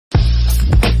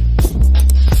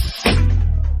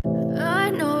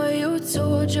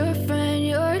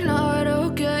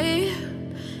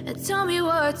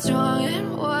what's wrong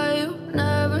and why you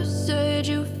never said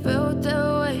you felt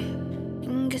that way.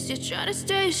 And guess you're trying to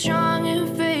stay strong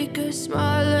and fake a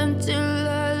smile until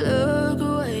I look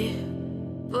away.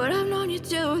 But I've known you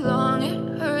too long,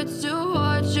 it hurts to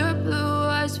watch your blue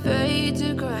eyes fade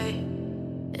to gray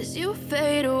as you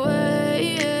fade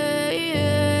away,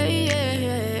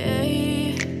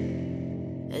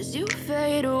 as you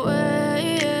fade away.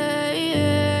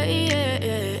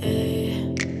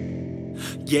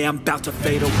 Yeah, I'm about to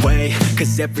fade away,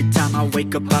 cause every time I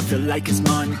wake up I feel like it's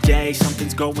Monday.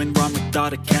 Something's going wrong with all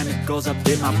the chemicals up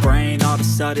in my brain. All of a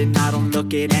sudden I don't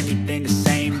look at anything the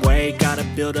same way. Gotta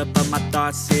build up of my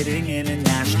thoughts sitting in an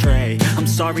ashtray. I'm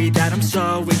sorry that I'm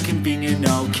so inconvenient,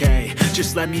 okay.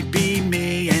 Just let me be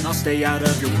me and I'll stay out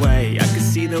of your way. I can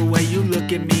see the way you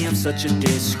look at me, I'm such a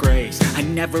disgrace. I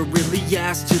never really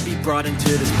asked to be brought into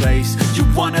this place. You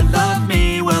wanna love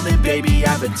me? Well then baby,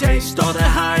 have a taste. All the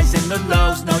highs and the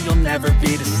lows, no, you'll never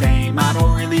be the same. I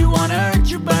don't really wanna hurt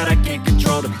you, but I can't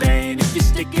control the pain. If you're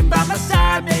sticking by my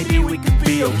side, maybe we could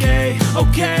be okay.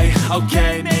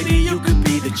 Okay, maybe you could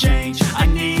be the change I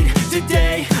need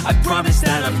today. I promise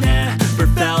that I've never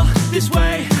felt this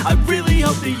way. I really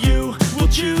hope that you will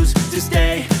choose to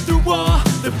stay through all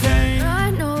the pain.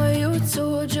 I know you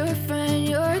told your friend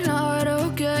you're not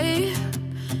okay,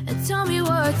 and tell me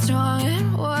what's wrong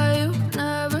and why you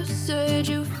never said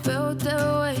you felt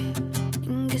that way.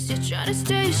 Guess you're trying to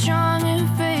stay strong and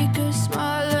fake a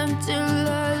smile until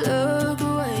I look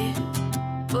away.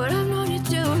 But I've known you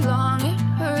too long, it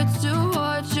hurts to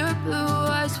watch your blue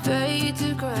eyes fade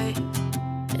to gray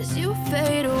as you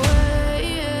fade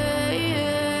away,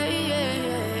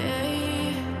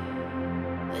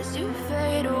 as you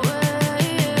fade away,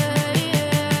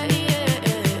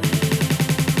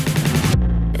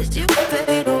 as you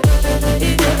fade away.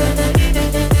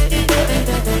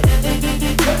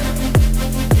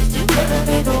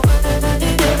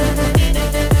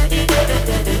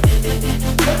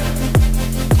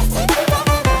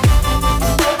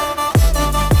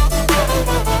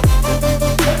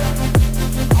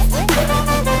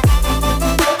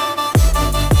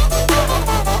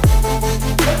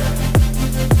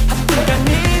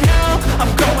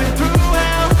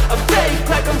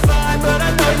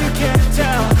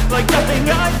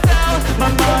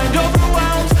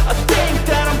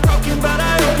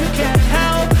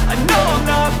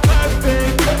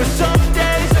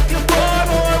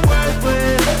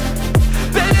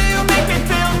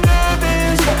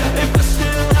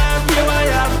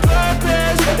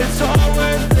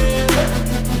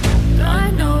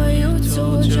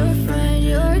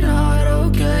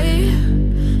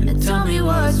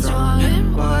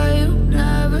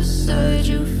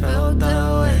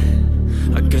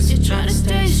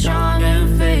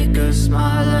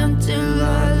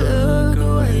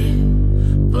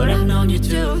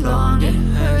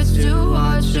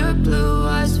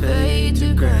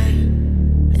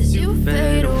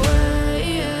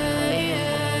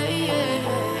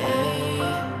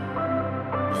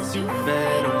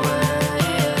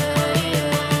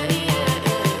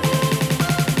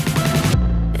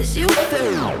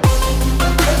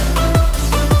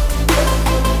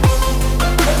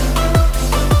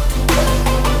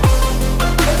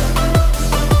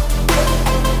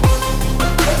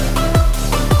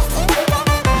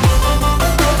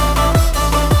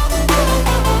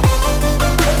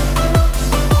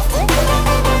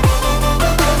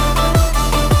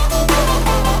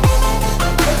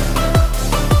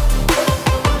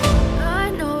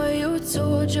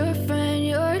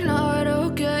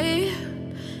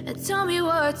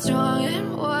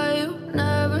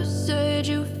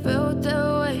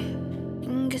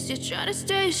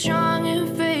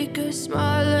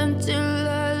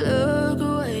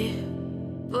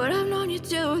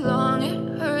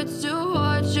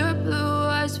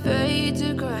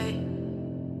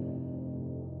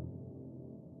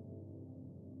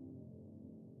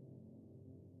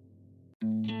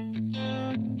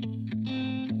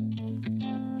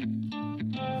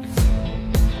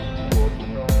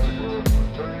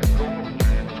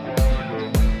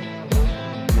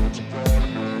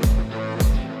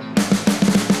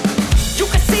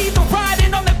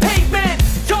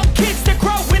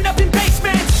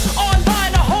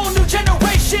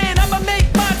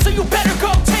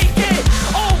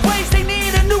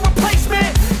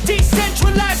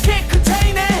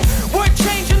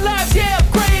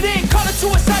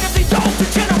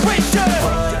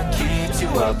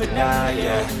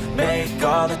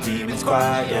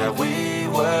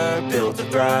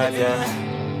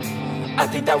 I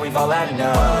think that we've all had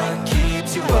enough. What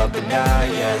keeps you up at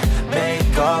night, yeah?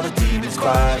 Make all the demons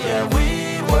quiet, yeah.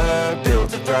 We were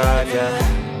built to thrive, yeah.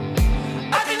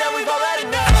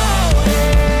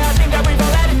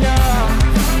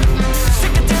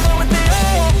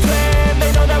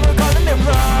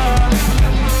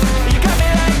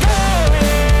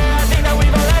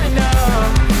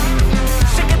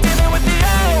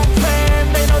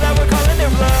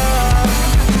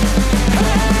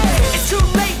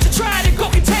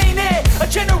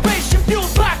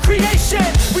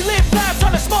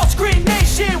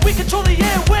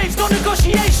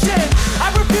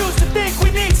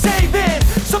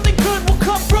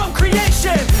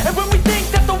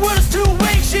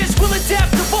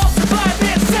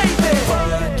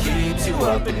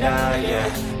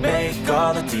 Make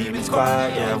all the demons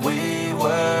quiet, yeah. We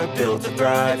were built to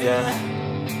thrive, yeah.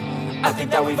 I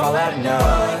think that we've all had enough.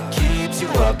 What keeps you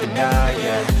up at night,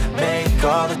 yeah. Make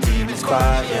all the demons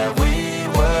quiet, yeah. We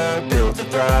were built to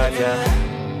thrive, yeah.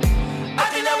 I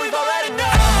think that we've all had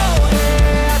enough. Oh,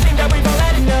 yeah, I think that we've all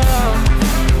had enough.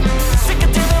 Sick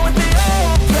of dealing with the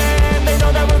old plan. They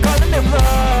know that we're calling it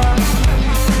wrong.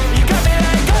 You got me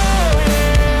like, oh,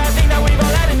 yeah, I think that we've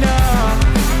all had enough.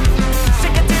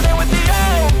 Sick of dealing with the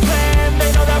old plan. They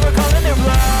know that we're calling it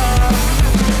wrong.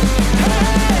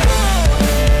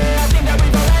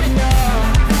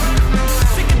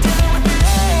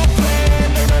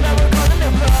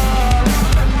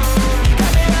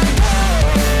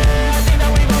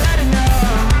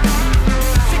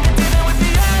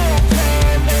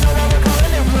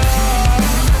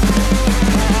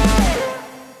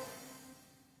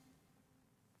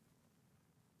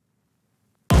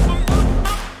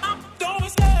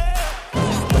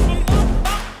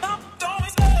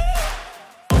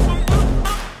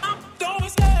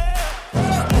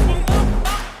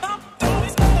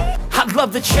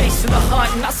 Love the chase and the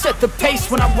hunt, and I set the pace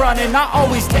when I'm running. I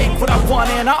always take what I want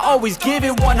and I always give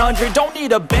it 100. Don't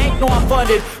need a bank, no I'm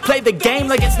funded. Play the game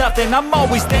like it's nothing. I'm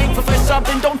always thankful for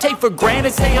something. Don't take for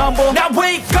granted, stay humble. Now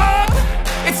wake up!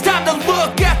 It's time to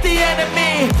look at the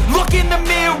enemy. Look in the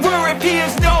mirror if he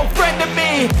is no friend to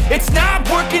me. It's not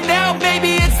working out,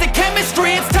 maybe it's the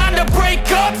chemistry. It's time to break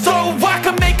up so I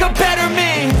can make a better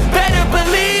me. Better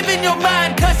believe in your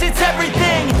mind, cause it's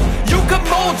everything. You can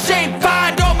mold, shape,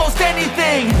 find almost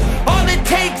anything. All it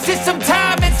takes is some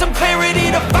time and some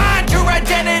clarity to find your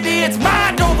identity. It's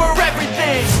mind over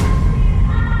everything.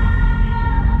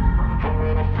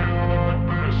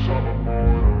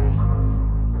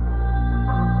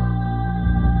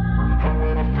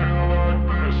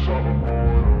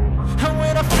 And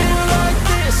when I feel like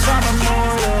this, I'm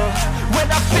immortal. When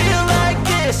I feel like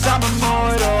this, I'm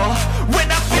immortal.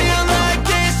 When I feel like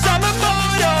this, I'm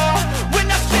immortal. When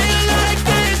I feel like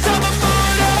this, I'm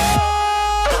immortal.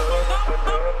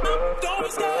 Don't be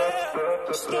scared.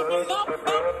 Just level up,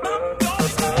 don't be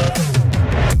scared.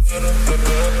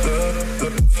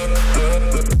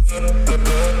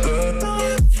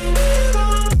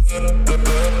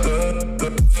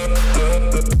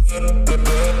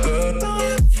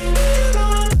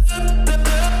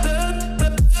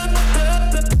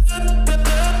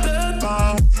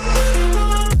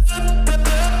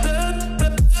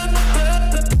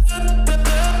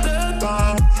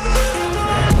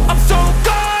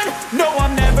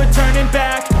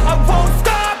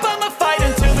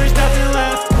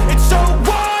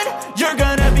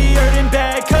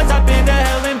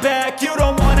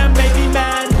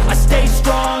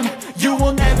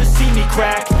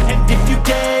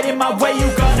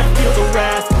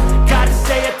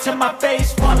 To my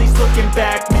face while he's looking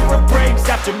back. Mirror breaks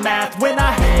after math. When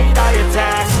I hate, I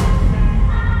attack.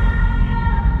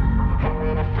 And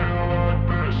when I feel like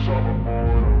this, I'm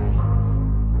immortal.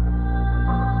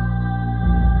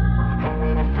 And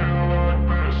when I feel like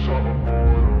this, I'm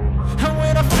immortal. And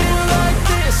when I feel like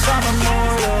this, I'm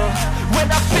immortal. When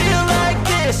I feel like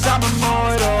this, I'm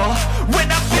immortal. When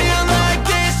I feel like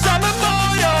this, I'm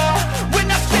immortal. When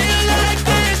I feel like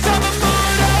this, I'm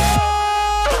immortal.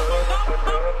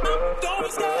 Don't be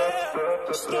scared.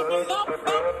 Just level up,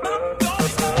 don't be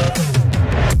scared.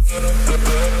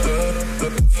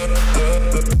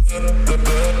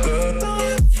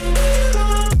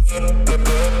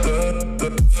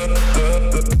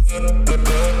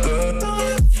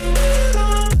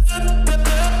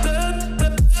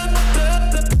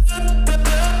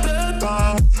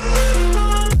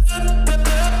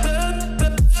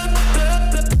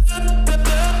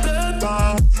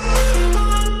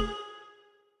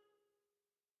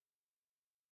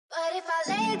 But if I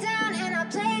lay down and I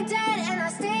play dead and I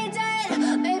stay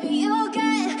dead, maybe you'll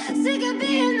get sick of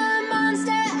being the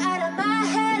monster out of my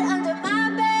head, under my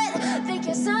bed. Think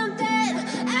you're something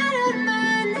out of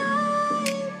my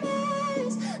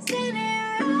nightmares. See me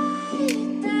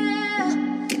right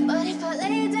there. But if I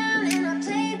lay down and I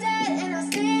play dead and I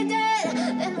stay dead,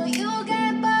 then will you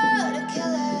get bored of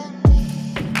killing me?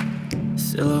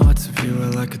 Silhouettes of you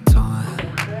are like a taunt.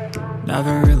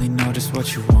 Never really know just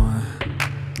what you want.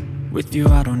 With you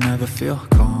I don't ever feel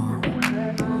calm.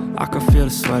 I can feel the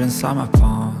sweat inside my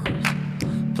palms.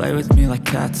 Play with me like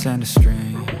cats and a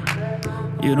string.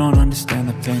 You don't understand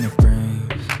the pain it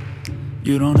brings.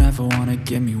 You don't ever wanna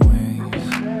give me wings.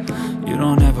 You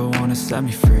don't ever wanna set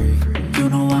me free. You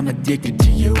know I'm addicted to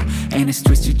you, and it's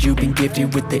twisted, you've been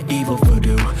gifted with the evil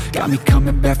voodoo. Got me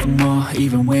coming back for more,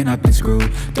 even when I've been screwed.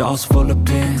 Dolls full of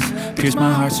pins, pierce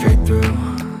my heart straight through.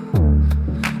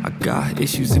 I Got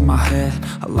issues in my head,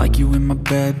 I like you in my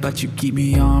bed, but you keep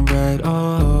me on red.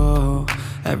 Oh,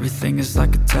 everything is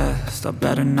like a test, I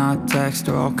better not text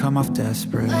or I'll come off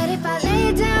desperate. But if I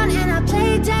lay down and I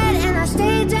play dead and I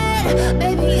stay dead,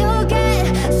 baby, you'll get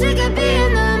sick of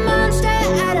being the monster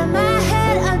out of my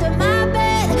head, under my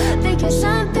bed, thinking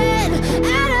something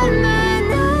out of my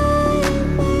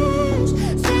nightmares,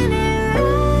 standing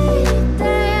right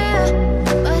there.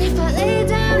 But if I lay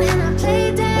down and I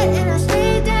play dead and I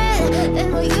stay dead,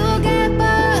 then will you get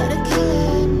bored of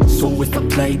killing? So if I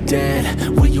play dead,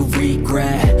 will you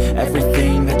regret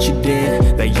everything that you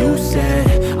did, that you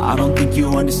said? I don't think you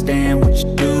understand what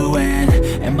you're doing,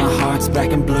 and my heart's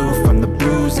black and blue from the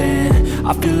bruising.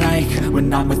 I feel like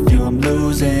when I'm with you I'm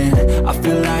losing. I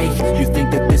feel like you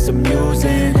think that this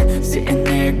amusing, sitting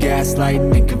there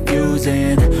gaslighting and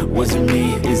confusing. Was it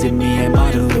me? Is it me? Am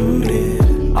I deluded?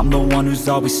 I'm the one who's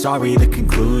always sorry, the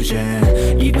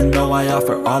conclusion, even though I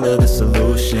offer all of the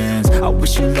solutions. I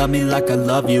wish you loved me like I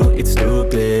love you, it's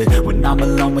stupid. When I'm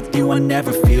alone with you I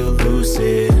never feel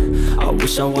lucid. I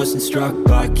wish I wasn't struck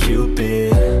by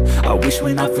Cupid. I wish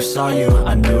when I first saw you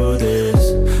I knew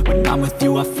this. When I'm with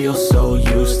you I feel so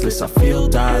useless, I feel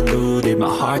diluted, my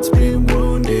heart's been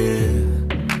wounded.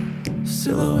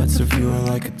 Silhouettes of you are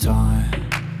like a taunt,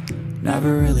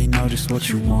 never really know just what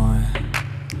you want.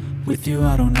 With you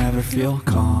I don't ever feel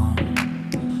calm,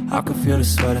 I can feel the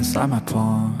sweat inside my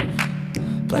palm.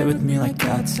 Play with me like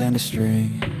cats and a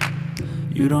string,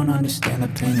 you don't understand the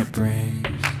pain it brings.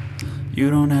 You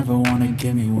don't ever wanna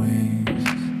give me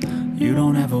wings, you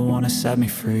don't ever wanna set me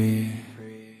free.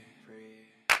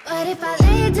 But if I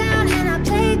lay down and I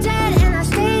play dead and I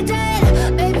stay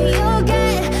dead, baby, you'll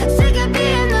get sick of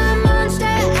being the monster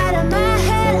out of my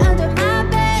head, under my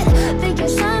bed, thinking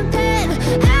something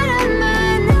out of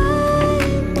my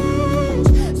nightmares,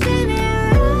 standing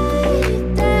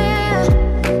right there.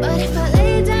 But if I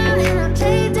lay down and I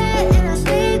play dead and I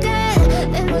stay dead,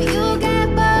 then will you get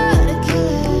bored of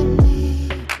killing me?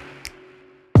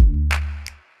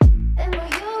 Then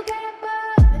will you get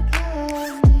bored of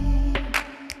killing me?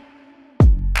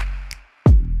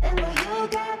 And will you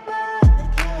get bored of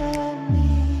killing me?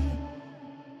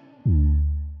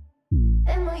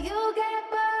 And will you get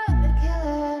bored of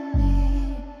killing me?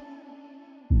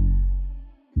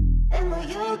 And will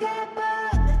you get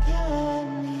bored of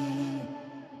killing me?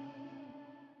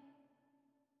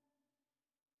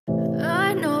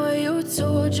 I know you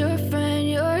told your friend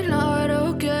you're not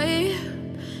okay,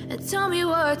 and tell me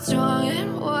what's wrong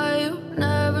and why you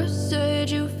never said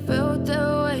you felt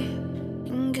that way.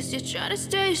 Guess you're trying to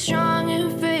stay strong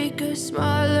and fake a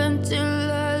smile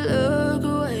until I look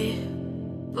away.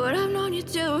 But I've known you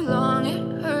too long,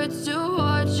 it hurts to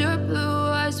watch your blue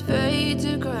eyes fade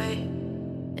to gray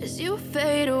as you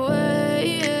fade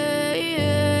away,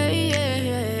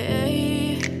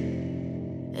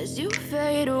 as you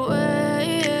fade away.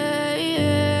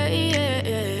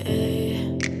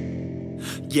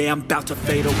 Yeah, I'm about to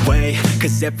fade away,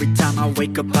 cause every time I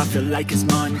wake up I feel like it's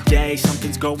Monday.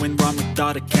 Something's going wrong with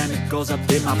all the chemicals up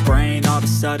in my brain. All of a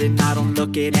sudden I don't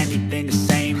look at anything the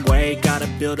same way. Got a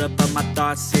buildup of my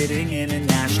thoughts sitting in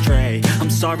an ashtray. I'm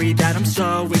sorry that I'm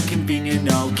so inconvenient,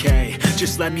 okay.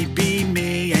 Just let me be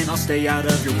me and I'll stay out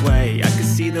of your way. I can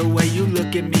see the way you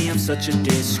look at me, I'm such a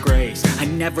disgrace. I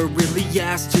never really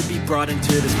asked to be brought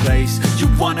into this place. You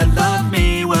wanna love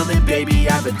me? Well then baby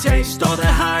I have a taste. All the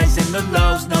highs and the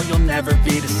lows, no you'll never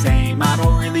be the same. I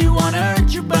don't really wanna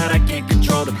hurt you but I can't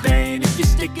control the pain. If you're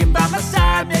sticking by my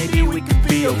side maybe we could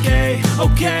be okay.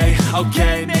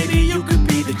 Okay, maybe you could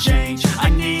be the change I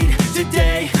need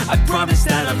today. I promise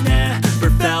that I've never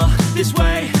felt this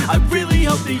way. I really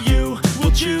hope that you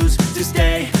will choose to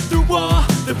stay through all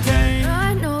the pain.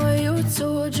 I know you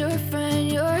told your friend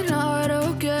you're not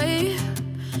okay,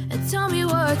 and tell me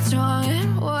what's wrong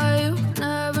and why you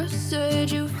never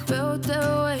said you felt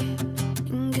that way.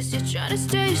 Guess you're trying to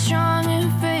stay strong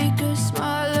and fake a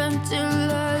smile